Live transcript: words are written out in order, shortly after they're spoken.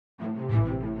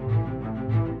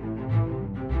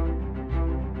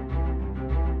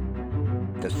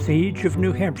Siege of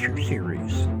New Hampshire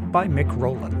series by Mick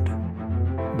Rowland.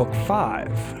 Book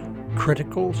 5,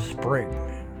 Critical Spring.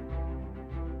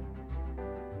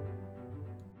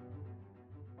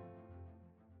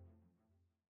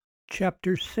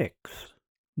 Chapter 6,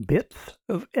 Bits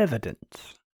of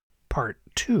Evidence, Part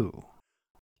 2.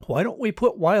 "Why don't we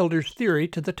put Wilder's theory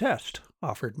to the test?"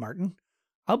 offered Martin.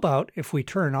 "How about if we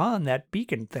turn on that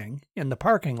beacon thing in the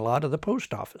parking lot of the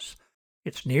post office?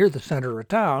 It's near the center of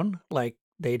town, like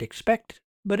they'd expect,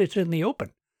 but it's in the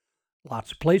open.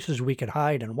 Lots of places we could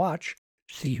hide and watch,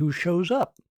 see who shows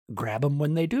up, grab 'em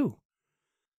when they do."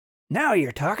 "Now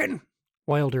you're talking."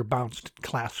 Wilder bounced and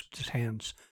clasped his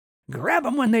hands. "Grab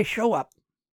 'em when they show up."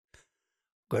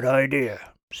 "Good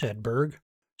idea," said Berg.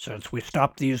 "Since we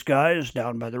stopped these guys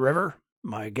down by the river,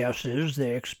 my guess is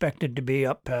they expected to be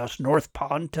up past North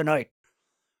Pond tonight.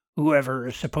 Whoever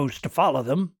is supposed to follow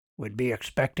them would be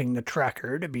expecting the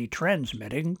tracker to be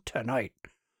transmitting tonight.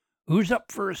 Who's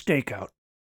up for a stakeout?"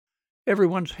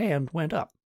 Everyone's hand went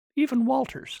up, even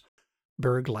Walter's.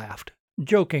 Berg laughed,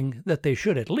 joking that they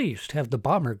should at least have the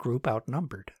bomber group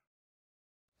outnumbered.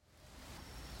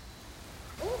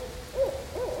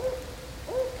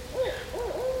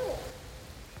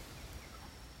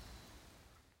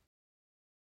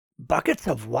 "Buckets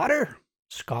of water?"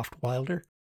 scoffed Wilder.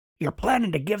 "You're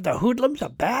planning to give the hoodlums a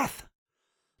bath?"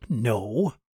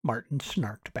 "No," Martin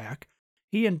snarked back.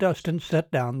 He and Dustin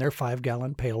set down their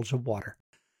 5-gallon pails of water.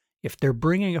 "If they're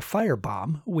bringing a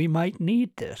firebomb, we might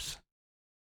need this."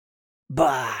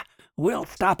 "Bah! We'll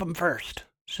stop 'em first,"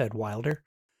 said Wilder.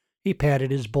 He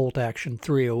patted his bolt-action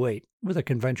 .308 with a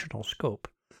conventional scope.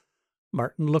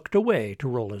 Martin looked away to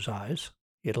roll his eyes.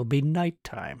 "It'll be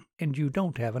nighttime, and you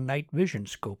don't have a night vision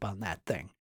scope on that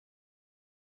thing."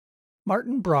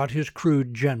 Martin brought his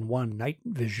crude Gen 1 night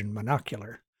vision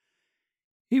monocular.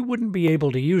 He wouldn't be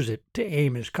able to use it to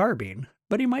aim his carbine,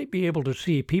 but he might be able to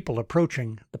see people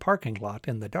approaching the parking lot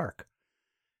in the dark.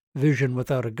 Vision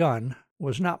without a gun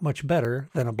was not much better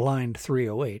than a blind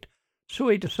 .308, so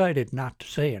he decided not to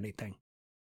say anything.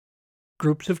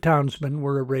 Groups of townsmen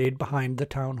were arrayed behind the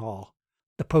town hall,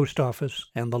 the post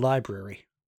office, and the library,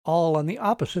 all on the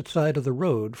opposite side of the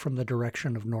road from the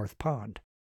direction of North Pond.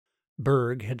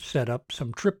 Berg had set up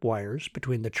some tripwires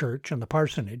between the church and the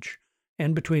parsonage,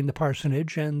 and between the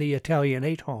parsonage and the Italian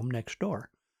 8 home next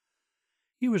door.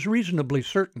 He was reasonably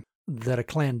certain that a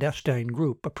clandestine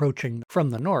group approaching from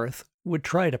the north would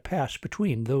try to pass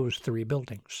between those 3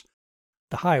 buildings.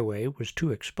 The highway was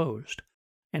too exposed,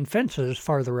 and fences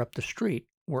farther up the street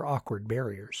were awkward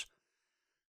barriers.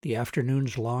 The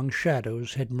afternoon's long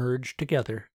shadows had merged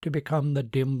together to become the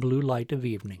dim blue light of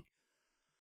evening.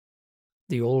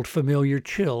 The old familiar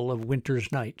chill of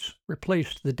winter's nights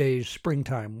replaced the day's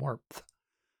springtime warmth.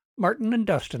 Martin and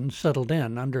Dustin settled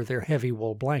in under their heavy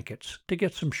wool blankets to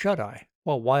get some shut-eye,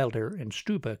 while Wilder and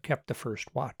Stuba kept the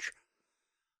first watch.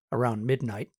 Around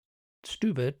midnight,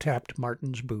 Stuba tapped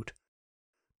Martin's boot.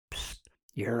 "Psst,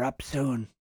 you're up soon."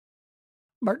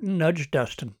 Martin nudged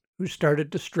Dustin, who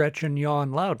started to stretch and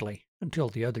yawn loudly until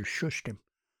the others shushed him.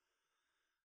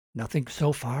 "Nothing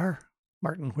so far?"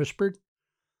 Martin whispered.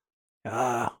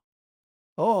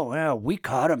 We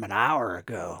caught him an hour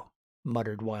ago,"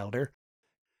 muttered Wilder.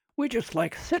 "We just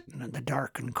like sitting in the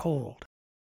dark and cold."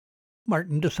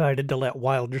 Martin decided to let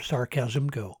Wilder's sarcasm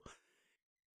go.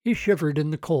 He shivered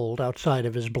in the cold outside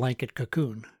of his blanket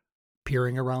cocoon.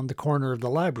 Peering around the corner of the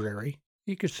library,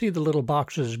 he could see the little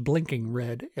box's blinking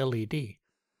red LED.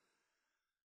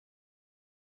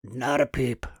 "Not a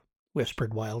peep,"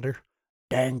 whispered Wilder.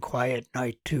 "Dang quiet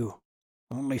night, too.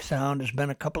 Only sound has been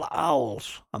a couple of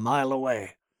owls a mile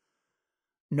away.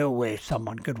 No way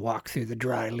someone could walk through the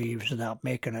dry leaves without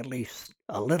making at least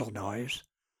a little noise."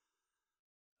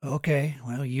 "Okay,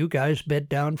 well, you guys bed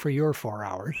down for your 4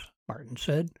 hours," Martin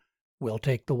said. "We'll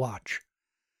take the watch."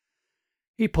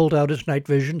 He pulled out his night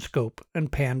vision scope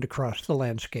and panned across the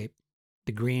landscape.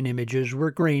 The green images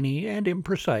were grainy and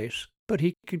imprecise, but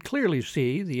he could clearly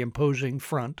see the imposing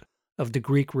front of the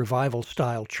Greek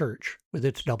Revival-style church with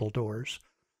its double doors.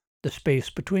 The space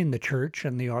between the church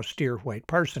and the austere white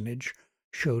parsonage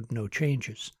showed no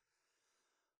changes.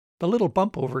 The little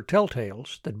bump-over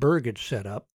telltales that Berg had set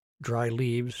up, dry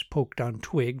leaves poked on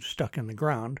twigs stuck in the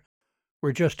ground,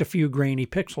 were just a few grainy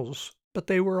pixels, but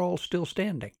they were all still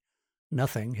standing.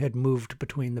 Nothing had moved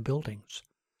between the buildings.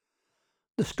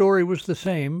 The story was the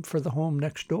same for the home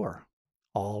next door.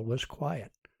 All was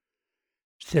quiet.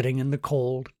 Sitting in the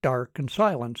cold, dark, and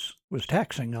silence was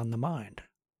taxing on the mind.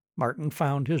 Martin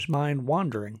found his mind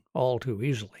wandering all too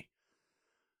easily.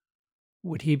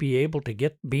 Would he be able to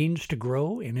get beans to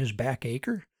grow in his back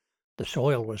acre? The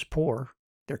soil was poor,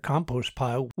 Their compost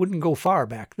pile wouldn't go far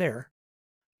back there.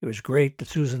 It was great that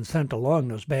Susan sent along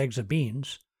those bags of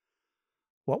beans.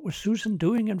 What was Susan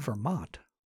doing in Vermont?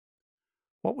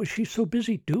 What was she so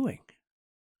busy doing?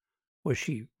 Was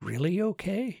she really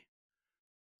okay?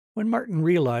 When Martin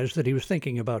realized that he was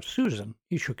thinking about Susan,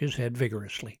 he shook his head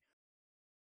vigorously.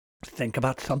 Think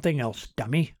about something else,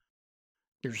 dummy.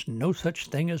 There's no such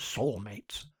thing as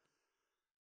soulmates.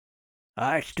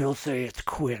 I still say it's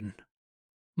Quinn,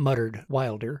 muttered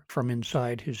Wilder from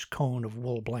inside his cone of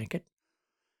wool blanket.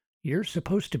 You're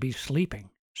supposed to be sleeping,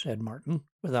 said Martin,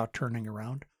 without turning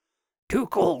around. Too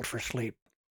cold for sleep.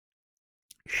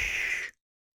 Shh,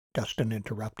 Dustin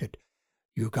interrupted.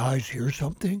 You guys hear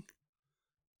something?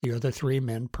 The other three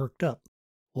men perked up.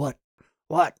 What?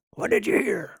 What did you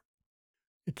hear?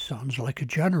 It sounds like a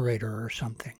generator or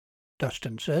something,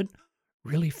 Dustin said.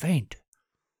 Really faint.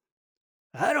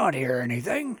 I don't hear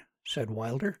anything, said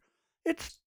Wilder.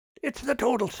 It's the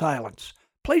total silence.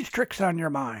 Plays tricks on your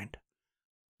mind.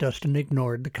 Dustin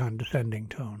ignored the condescending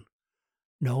tone.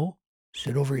 No,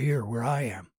 sit over here where I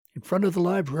am, in front of the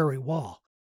library wall.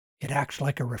 It acts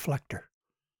like a reflector.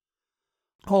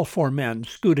 All four men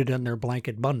scooted in their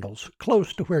blanket bundles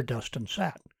close to where Dustin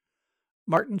sat.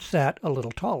 Martin sat a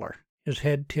little taller, his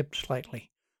head tipped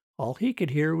slightly. All he could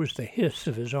hear was the hiss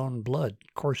of his own blood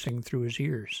coursing through his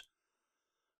ears.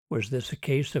 Was this a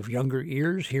case of younger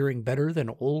ears hearing better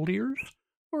than old ears,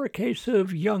 or a case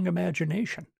of young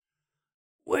imagination?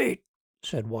 Wait,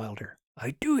 said Wilder.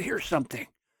 I do hear something.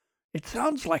 It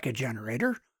sounds like a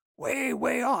generator, way,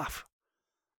 way off.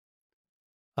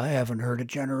 I haven't heard a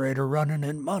generator running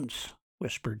in months,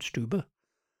 whispered Stuba.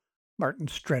 Martin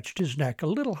stretched his neck a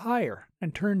little higher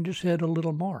and turned his head a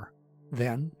little more.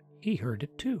 Then he heard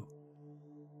it too.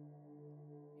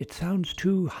 It sounds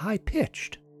too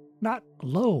high-pitched, not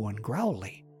low and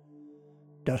growly.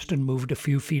 Dustin moved a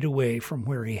few feet away from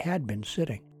where he had been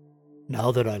sitting.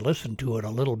 Now that I listen to it a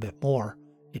little bit more,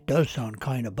 it does sound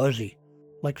kind of buzzy,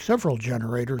 like several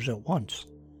generators at once.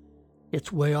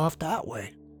 It's way off that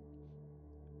way.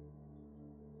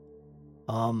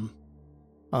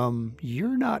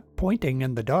 You're not pointing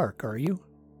in the dark, are you?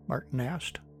 Martin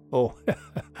asked. Oh,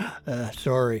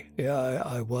 sorry. Yeah,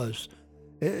 I was.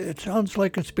 It sounds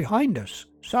like it's behind us,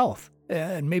 south,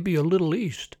 and maybe a little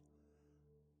east.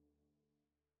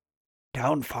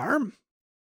 Town farm?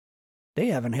 They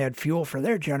haven't had fuel for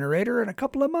their generator in a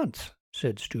couple of months,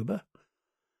 said Stuba.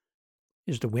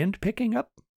 Is the wind picking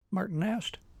up? Martin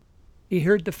asked. He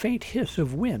heard the faint hiss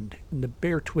of wind in the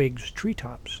bare twigs'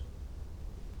 treetops.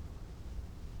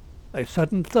 A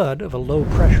sudden thud of a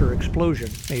low-pressure explosion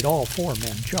made all four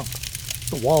men jump.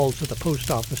 The walls of the post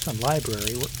office and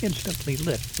library were instantly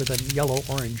lit with a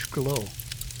yellow-orange glow.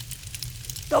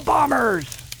 The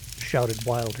bombers! Shouted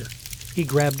Wilder. He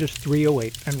grabbed his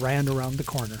 .308 and ran around the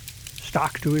corner,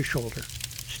 stock to his shoulder.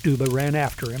 Stuba ran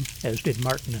after him, as did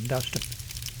Martin and Dustin.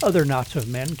 Other knots of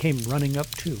men came running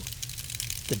up too.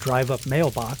 The drive-up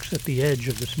mailbox at the edge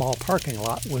of the small parking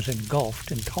lot was engulfed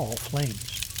in tall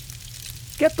flames.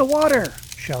 Get the water!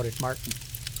 Shouted Martin.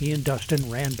 He and Dustin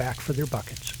ran back for their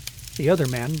buckets. The other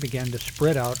men began to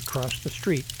spread out across the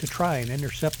street to try and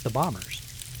intercept the bombers.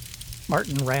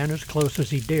 Martin ran as close as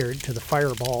he dared to the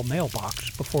fireball mailbox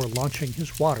before launching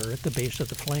his water at the base of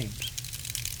the flames.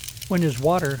 When his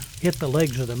water hit the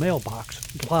legs of the mailbox,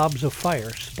 globs of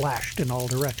fire splashed in all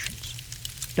directions.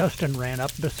 Dustin ran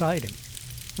up beside him.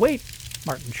 Wait!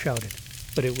 Martin shouted,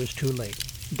 but it was too late.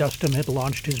 Dustin had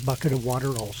launched his bucket of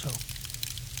water also.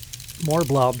 More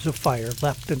blobs of fire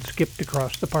leapt and skipped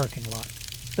across the parking lot.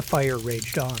 The fire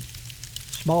raged on.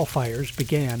 Small fires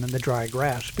began in the dry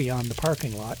grass beyond the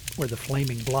parking lot where the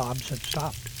flaming blobs had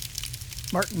stopped.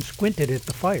 Martin squinted at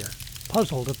the fire,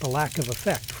 puzzled at the lack of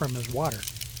effect from his water.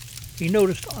 He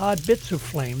noticed odd bits of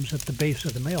flames at the base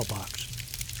of the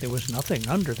mailbox. There was nothing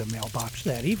under the mailbox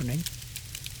that evening.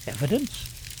 Evidence?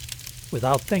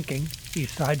 Without thinking, he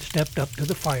sidestepped up to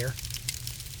the fire,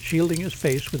 shielding his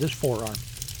face with his forearm.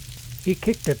 He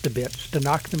kicked at the bits to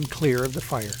knock them clear of the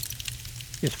fire.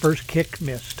 His first kick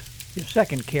missed. His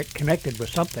second kick connected with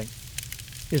something.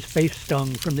 His face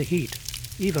stung from the heat,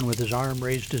 even with his arm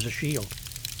raised as a shield.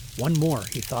 One more,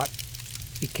 he thought.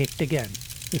 He kicked again.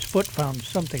 His foot found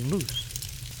something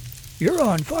loose. You're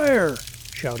on fire!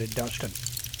 Shouted Dustin.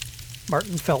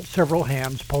 Martin felt several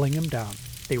hands pulling him down.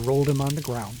 They rolled him on the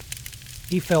ground.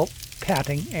 He felt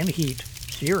patting and heat,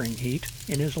 searing heat,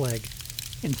 in his leg.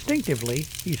 Instinctively,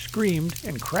 he screamed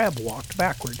and crab-walked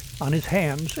backward on his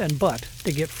hands and butt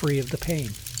to get free of the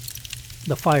pain.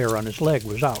 The fire on his leg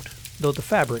was out, though the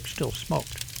fabric still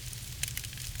smoked.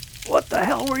 What the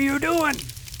hell were you doing?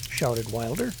 Shouted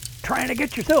Wilder. Trying to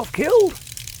get yourself killed?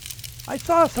 I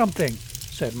saw something,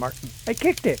 said Martin. I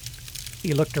kicked it.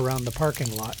 He looked around the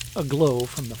parking lot, aglow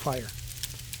from the fire.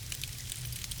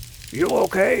 You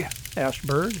okay? Asked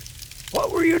Berg.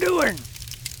 What were you doing?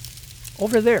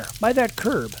 Over there, by that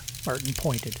curb, Martin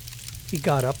pointed. He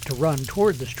got up to run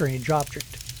toward the strange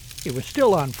object. It was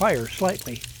still on fire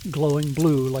slightly, glowing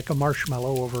blue like a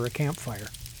marshmallow over a campfire.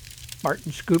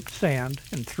 Martin scooped sand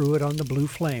and threw it on the blue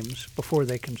flames before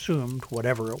they consumed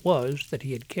whatever it was that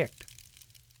he had kicked.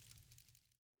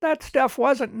 That stuff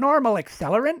wasn't normal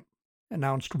accelerant,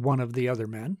 announced one of the other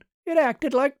men. It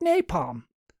acted like napalm.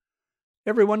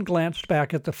 Everyone glanced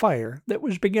back at the fire that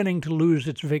was beginning to lose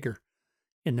its vigor.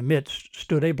 In the midst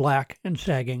stood a black and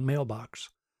sagging mailbox.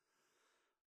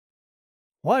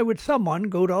 Why would someone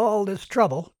go to all this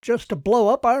trouble just to blow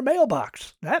up our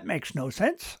mailbox? That makes no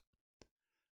sense.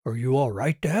 Are you all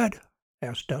right, Dad?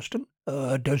 Asked Dustin.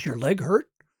 Does your leg hurt?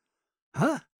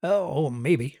 Huh? Oh,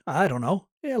 maybe. I don't know.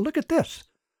 Yeah, look at this.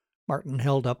 Martin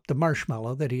held up the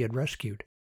marshmallow that he had rescued.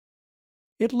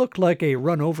 It looked like a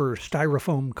run-over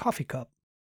styrofoam coffee cup.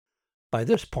 By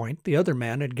this point, the other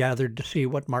man had gathered to see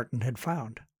what Martin had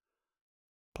found.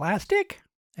 Plastic?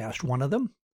 Asked one of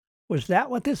them. Was that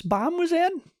what this bomb was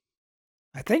in?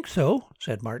 I think so,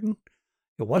 said Martin.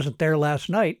 It wasn't there last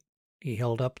night. He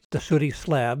held up the sooty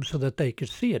slab so that they could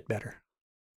see it better.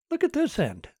 Look at this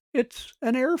end. It's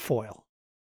an airfoil.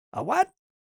 A what?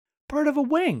 Part of a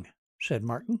wing, said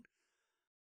Martin.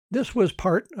 This was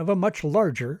part of a much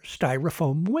larger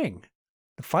styrofoam wing.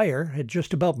 The fire had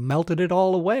just about melted it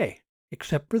all away,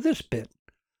 except for this bit.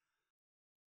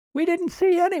 We didn't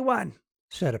see anyone,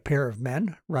 said a pair of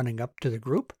men, running up to the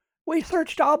group. We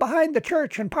searched all behind the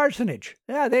church and parsonage.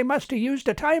 Yeah, they must have used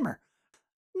a timer.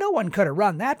 No one could have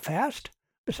run that fast.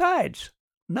 Besides,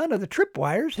 none of the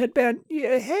tripwires had been...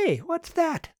 Hey, what's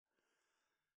that?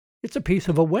 It's a piece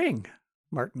of a wing.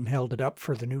 Martin held it up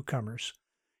for the newcomers.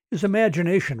 His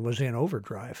imagination was in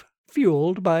overdrive,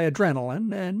 fueled by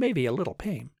adrenaline and maybe a little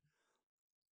pain.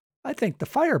 I think the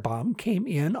firebomb came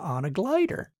in on a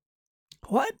glider.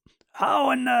 What? How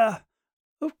in the...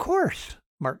 Of course,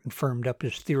 Martin firmed up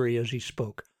his theory as he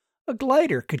spoke. A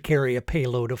glider could carry a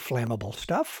payload of flammable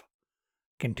stuff,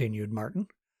 continued Martin.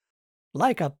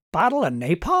 Like a bottle of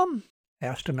napalm?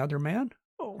 Asked another man.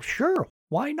 Oh, sure,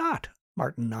 why not?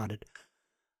 Martin nodded.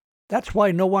 That's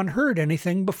why no one heard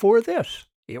anything before this.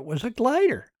 It was a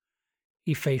glider.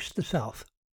 He faced the south.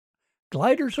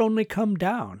 Gliders only come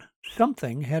down.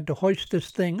 Something had to hoist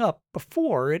this thing up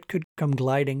before it could come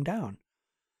gliding down.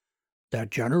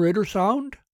 That generator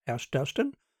sound? Asked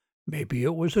Dustin. Maybe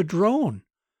it was a drone.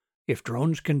 If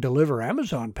drones can deliver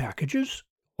Amazon packages,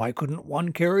 why couldn't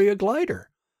one carry a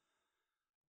glider?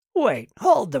 Wait,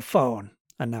 hold the phone,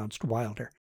 announced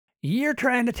Wilder. You're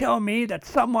trying to tell me that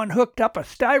someone hooked up a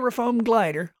styrofoam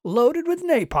glider loaded with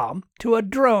napalm to a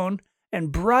drone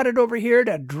and brought it over here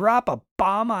to drop a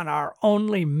bomb on our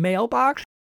only mailbox?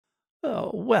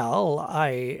 Oh, well,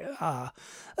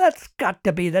 that's got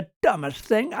to be the dumbest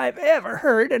thing I've ever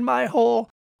heard in my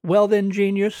whole... Well then,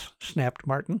 genius, snapped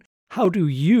Martin, how do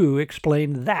you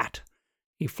explain that?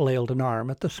 He flailed an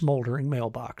arm at the smoldering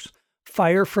mailbox.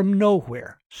 Fire from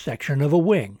nowhere, section of a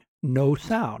wing, no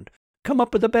sound. Come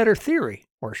up with a better theory,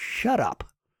 or shut up.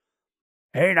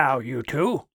 Hey now, you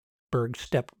two. Berg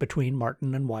stepped between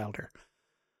Martin and Wilder.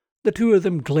 The two of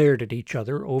them glared at each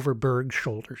other over Berg's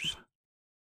shoulders.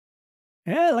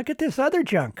 Yeah, look at this other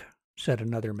junk, said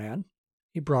another man.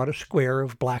 He brought a square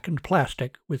of blackened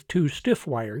plastic with two stiff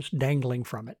wires dangling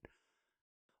from it.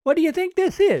 What do you think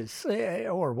this is,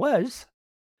 or was?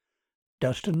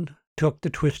 Dustin took the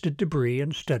twisted debris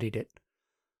and studied it.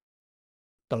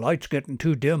 The light's getting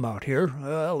too dim out here.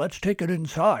 Let's take it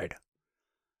inside.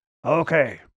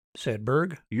 Okay, said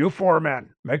Berg. You four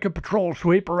men, make a patrol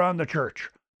sweep around the church,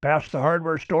 past the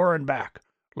hardware store and back.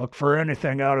 Look for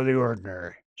anything out of the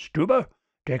ordinary. Stuba,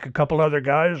 take a couple other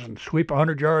guys and sweep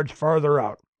 100 yards farther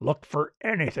out. Look for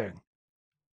anything.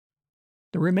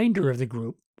 The remainder of the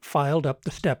group filed up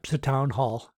the steps of Town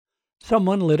Hall.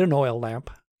 Someone lit an oil lamp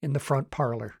in the front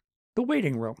parlor, the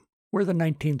waiting room, where the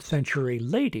 19th century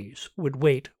ladies would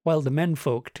wait while the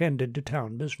menfolk tended to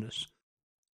town business.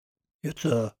 It's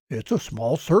a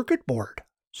small circuit board,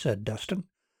 said Dustin.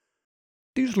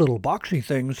 These little boxy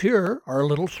things here are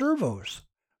little servos.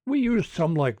 We used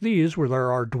some like these with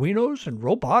our Arduinos in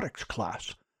robotics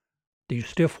class. These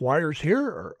stiff wires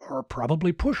here are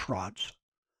probably push rods.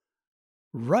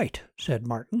 Right, said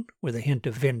Martin, with a hint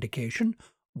of vindication.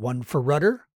 One for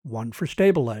rudder, one for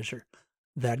stabilizer.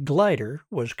 That glider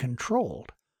was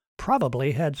controlled.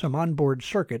 Probably had some onboard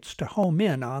circuits to home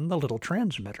in on the little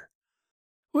transmitter.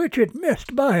 Which it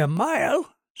missed by a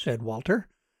mile, said Walter.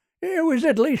 It was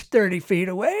at least 30 feet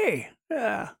away.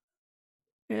 Yeah,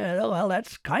 well,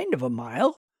 that's kind of a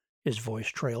mile. His voice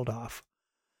trailed off.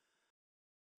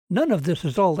 None of this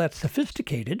is all that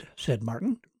sophisticated, said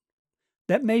Martin.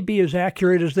 That may be as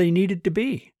accurate as they needed to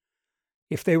be.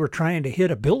 If they were trying to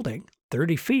hit a building,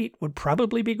 30 feet would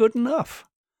probably be good enough.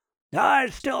 I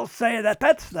still say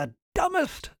that's the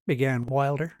dumbest, began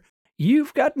Wilder.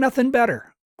 You've got nothing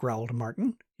better, growled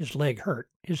Martin. His leg hurt.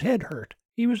 His head hurt.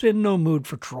 He was in no mood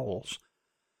for trolls.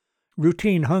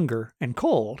 Routine hunger and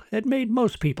cold had made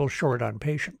most people short on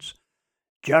patience.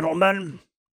 Gentlemen,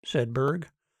 said Berg.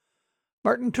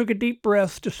 Martin took a deep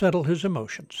breath to settle his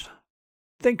emotions.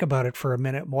 Think about it for a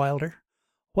minute, Wilder.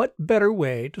 What better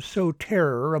way to sow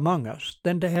terror among us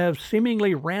than to have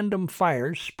seemingly random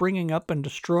fires springing up and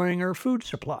destroying our food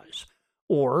supplies,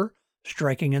 or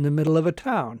striking in the middle of a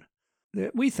town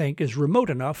that we think is remote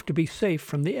enough to be safe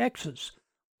from the X's?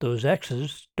 Those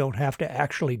X's don't have to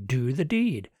actually do the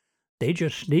deed. They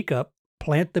just sneak up,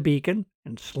 plant the beacon,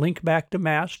 and slink back to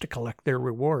Mass to collect their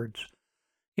rewards.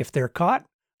 If they're caught,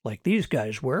 like these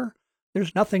guys were,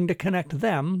 there's nothing to connect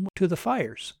them to the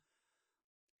fires.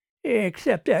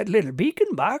 Except that little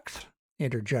beacon box,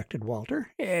 interjected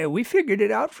Walter. We figured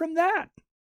it out from that.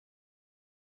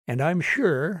 And I'm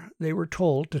sure they were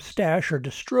told to stash or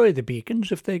destroy the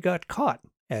beacons if they got caught,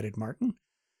 added Martin.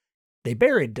 They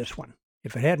buried this one.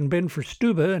 If it hadn't been for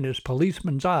Stuba and his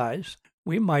policeman's eyes,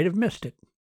 we might have missed it.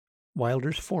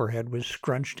 Wilder's forehead was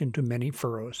scrunched into many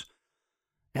furrows.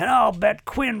 And I'll bet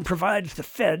Quinn provides the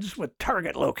feds with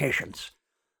target locations.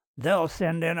 They'll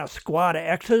send in a squad of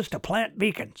X's to plant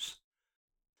beacons.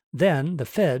 Then the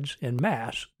feds, en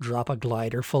masse, drop a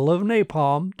glider full of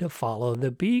napalm to follow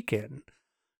the beacon,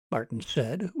 Martin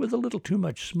said with a little too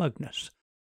much smugness.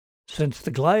 Since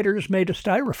the glider's made of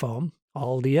styrofoam,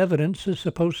 all the evidence is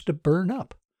supposed to burn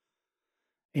up.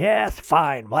 Yes,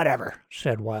 fine, whatever,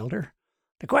 said Wilder.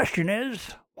 The question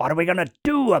is, what are we going to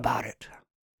do about it?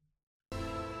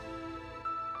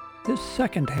 This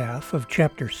second half of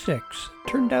Chapter 6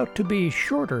 turned out to be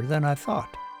shorter than I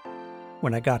thought.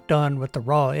 When I got done with the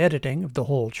raw editing of the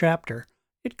whole chapter,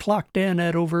 it clocked in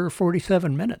at over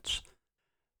 47 minutes.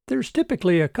 There's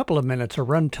typically a couple of minutes of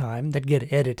runtime that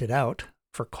get edited out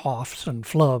for coughs and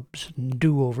flubs and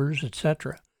do-overs,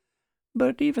 etc.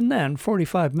 But even then,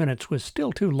 45 minutes was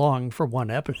still too long for one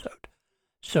episode.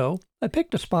 So I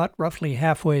picked a spot roughly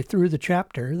halfway through the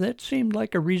chapter that seemed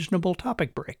like a reasonable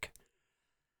topic break.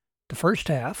 The first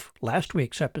half, last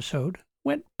week's episode,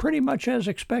 went pretty much as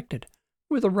expected,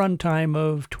 with a runtime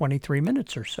of 23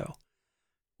 minutes or so.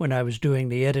 When I was doing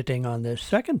the editing on this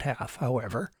second half,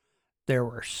 however, there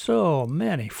were so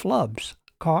many flubs,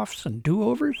 coughs, and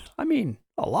do-overs. I mean,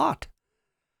 a lot.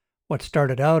 What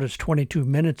started out as 22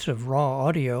 minutes of raw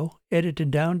audio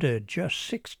edited down to just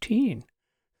 16.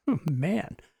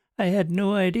 Man, I had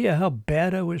no idea how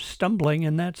bad I was stumbling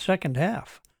in that second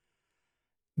half.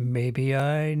 Maybe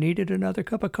I needed another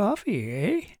cup of coffee,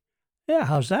 eh? Yeah,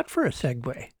 how's that for a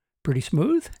segue? Pretty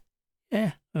smooth?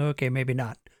 Okay, maybe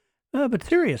not. But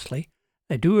seriously,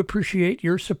 I do appreciate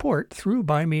your support through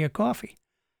Buy Me a Coffee.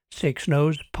 Sakes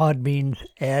knows Podbean's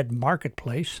ad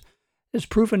marketplace has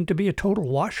proven to be a total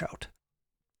washout.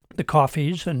 The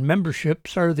coffees and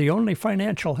memberships are the only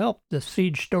financial help the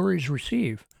Siege stories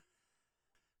receive.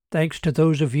 Thanks to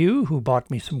those of you who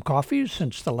bought me some coffees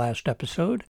since the last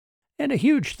episode, and a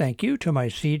huge thank you to my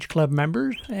Siege Club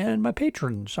members and my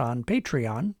patrons on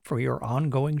Patreon for your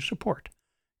ongoing support.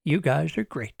 You guys are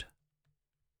great.